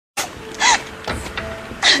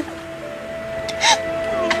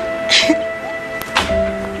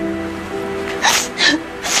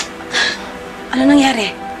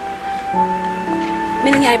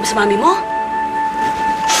nangyari ba sa mami mo?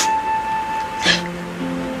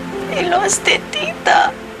 I lost it,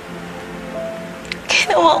 tita.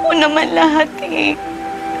 Ginawa ko naman lahat eh.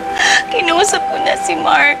 Kinausap ko na si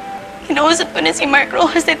Mark. Kinausap ko na si Mark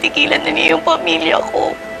Rojas na tigilan na niya yung pamilya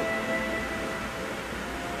ko.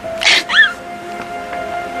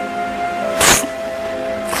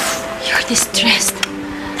 You're distressed.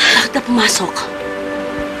 Bakit na pumasok?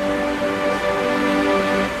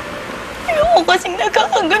 Ayoko kasing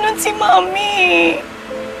nagkakaganon si Mami.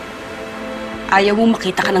 Ayaw mo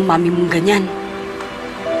makita ka ng mami mong ganyan.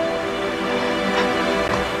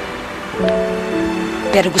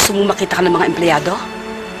 Pero gusto mong makita ka ng mga empleyado?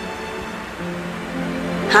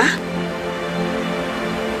 Ha?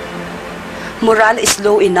 Moral is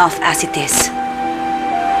low enough as it is.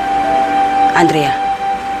 Andrea,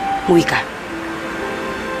 muwi ka.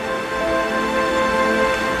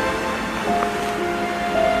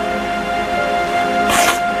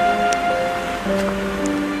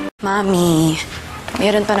 Mami,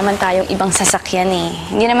 meron pa naman tayong ibang sasakyan eh.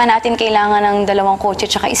 Hindi naman natin kailangan ng 2 kotse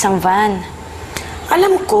tsaka 1 van.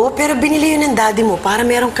 Alam ko, pero binili yun ng daddy mo para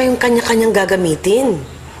meron kayong kanya-kanyang gagamitin.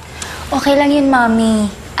 Okay lang yun, Mami.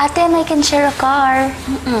 Ate, I can share a car.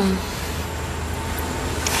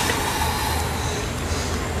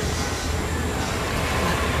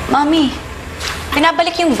 Mami,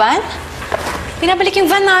 pinabalik yung van? Pinabalik yung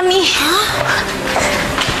van, Mami. Ha?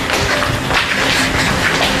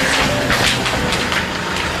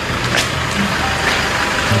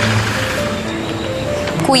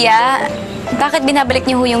 Kuya, bakit binabalik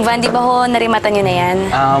niyo ho yung van? Di ba ho narimatan niyo na yan?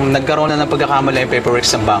 Nagkaroon na ng pagkakamali yung paperwork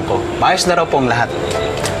ng bangko. Maayos na raw po ang lahat.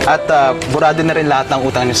 At burado na rin lahat ng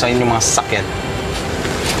utang niyo sa inyong mga sasakyan.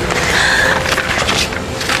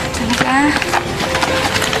 Talaga?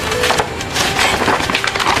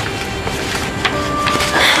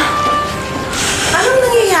 Anong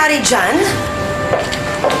nangyayari dyan?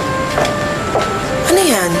 Ano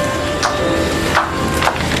yan?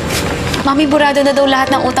 Mami, burado na daw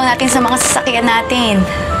lahat ng utang natin sa mga sasakyan natin.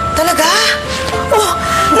 Talaga? Oh,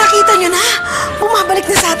 nakita nyo na? Bumabalik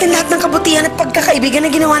na sa atin lahat ng kabutihan at pagkakaibigan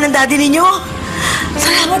na ginawa ng daddy ninyo.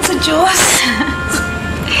 Salamat sa Diyos.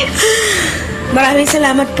 Maraming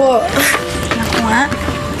salamat po. Naku nga.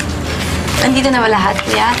 Andito na ba lahat,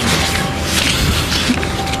 kuya?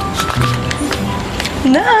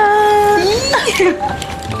 Na!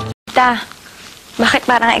 Ta, bakit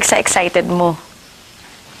parang excited mo?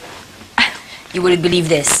 You wouldn't believe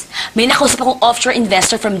this. May nakausap akong offshore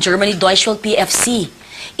investor from Germany, Deutschland PFC.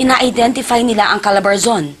 Ina-identify nila ang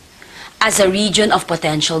Calabarzon as a region of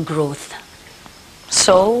potential growth.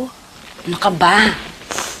 So? Ano ka ba?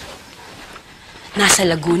 Nasa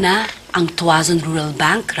Laguna ang Tuazon Rural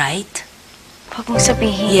Bank, right? Huwag mong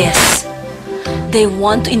sabihin. Yes. They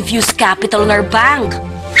want to infuse capital in our bank.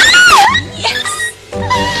 Yes!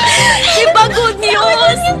 Diba good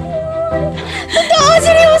news? Totoo,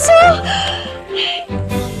 seryoso!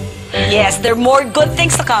 Yes, there are more good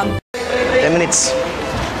things to come. 10 minutes.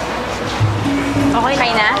 Okay,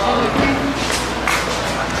 kayo na?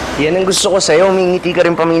 Yan ang gusto ko sa'yo. Umingiti ka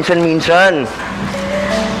rin paminsan-minsan.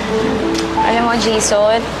 Alam mo,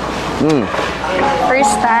 Jason,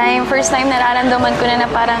 first time nararamdaman ko na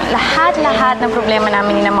parang lahat ng problema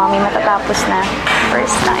namin ni na Mommy matatapos na.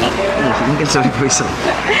 First time. Hindi ka sorry po isa.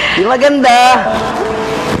 Di maganda.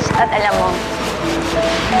 At alam mo,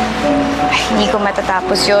 hindi ko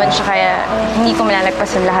matatapos yun, kaya hindi ko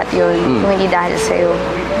malalagpasan lahat yun kung hindi dahil sa'yo.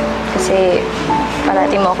 Kasi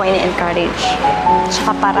parati mo ako ini-encourage.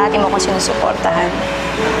 Tsaka parati mo ako sinusuportahan.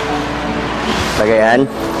 Tagayan?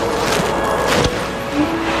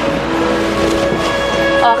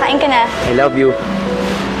 O, kain ka na. I love you.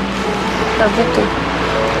 Love you too.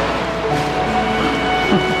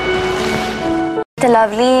 Ate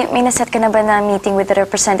Lovely, may naset ka na ba na meeting with the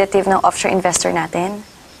representative ng offshore investor natin?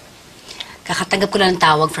 Kakatanggap ko na ng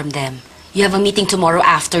tawag from them. You have a meeting tomorrow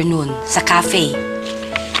afternoon sa cafe.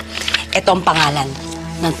 Ito ang pangalan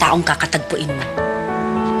ng taong kakatagpuin mo.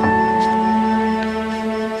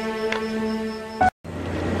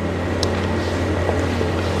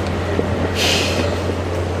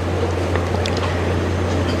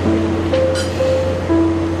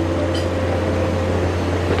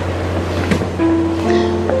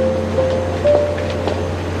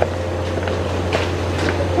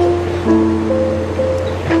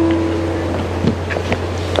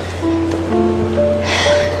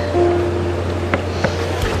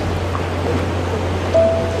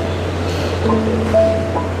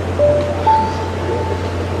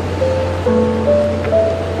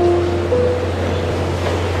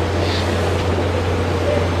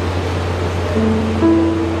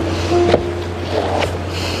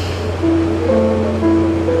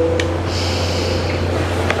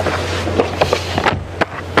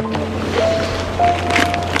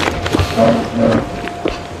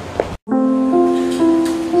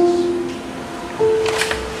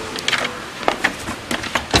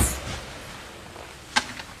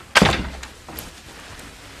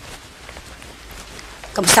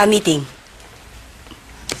 Kamusta ang meeting?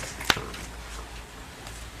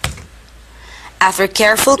 After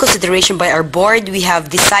careful consideration by our board, we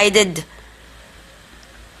have decided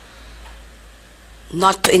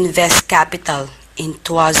not to invest capital in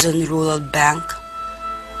Tuazon Rural Bank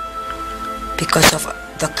because of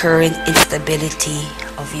the current instability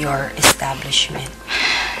of your establishment.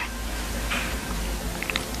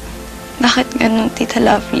 Bakit ganun, Tita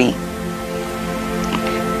Lovely?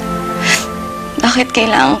 Bakit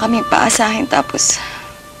kailangan kami paasahin tapos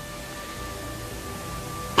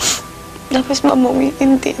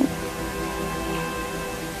mamuwiin din?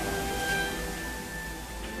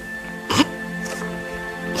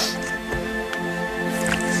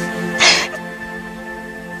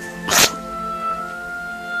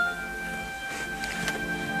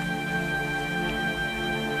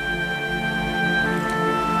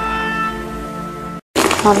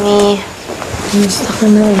 Mami, Kamusta ka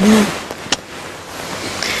na, anak?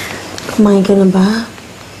 Kumain ka na ba?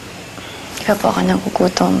 di pa po ako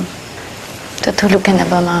nagugutom. Tutulog ka na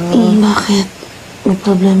ba, Mami? Bakit? May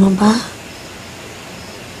problema ba?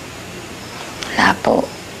 Wala po.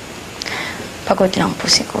 Pagod lang po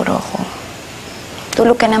siguro ako.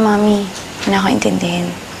 Tulog ka na, Mami. Hindi na ako intindihin.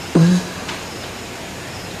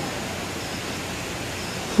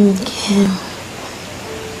 Okay.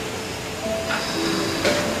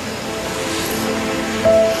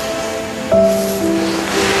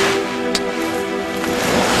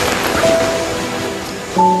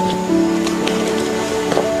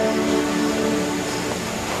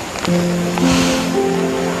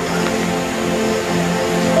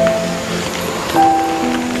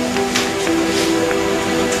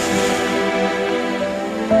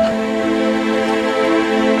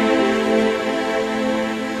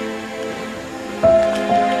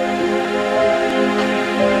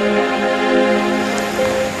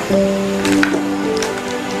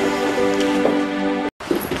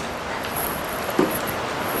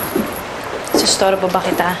 Sustorbo ba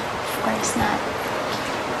kita? Of course not.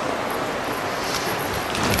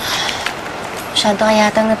 Masyado ka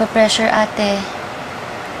yatang napapressure, ate.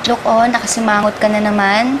 Look on, nakasimangot ka na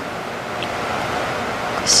naman.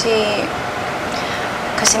 Kasi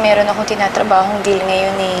meron akong tinatrabahong deal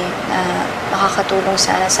ngayon eh, na makakatulong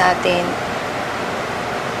sana sa atin.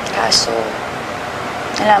 Kaso,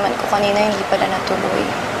 nalaman ko kanina hindi pala natuloy.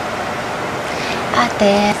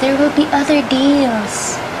 Ate, there will be other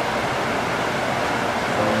deals.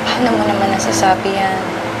 Paano mo naman nasasabi yan?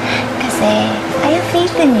 Kasi, I have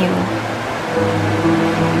faith in you.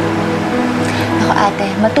 Ako, ate,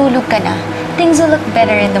 matulog ka na. Things will look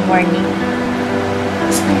better in the morning.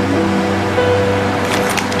 It's fine.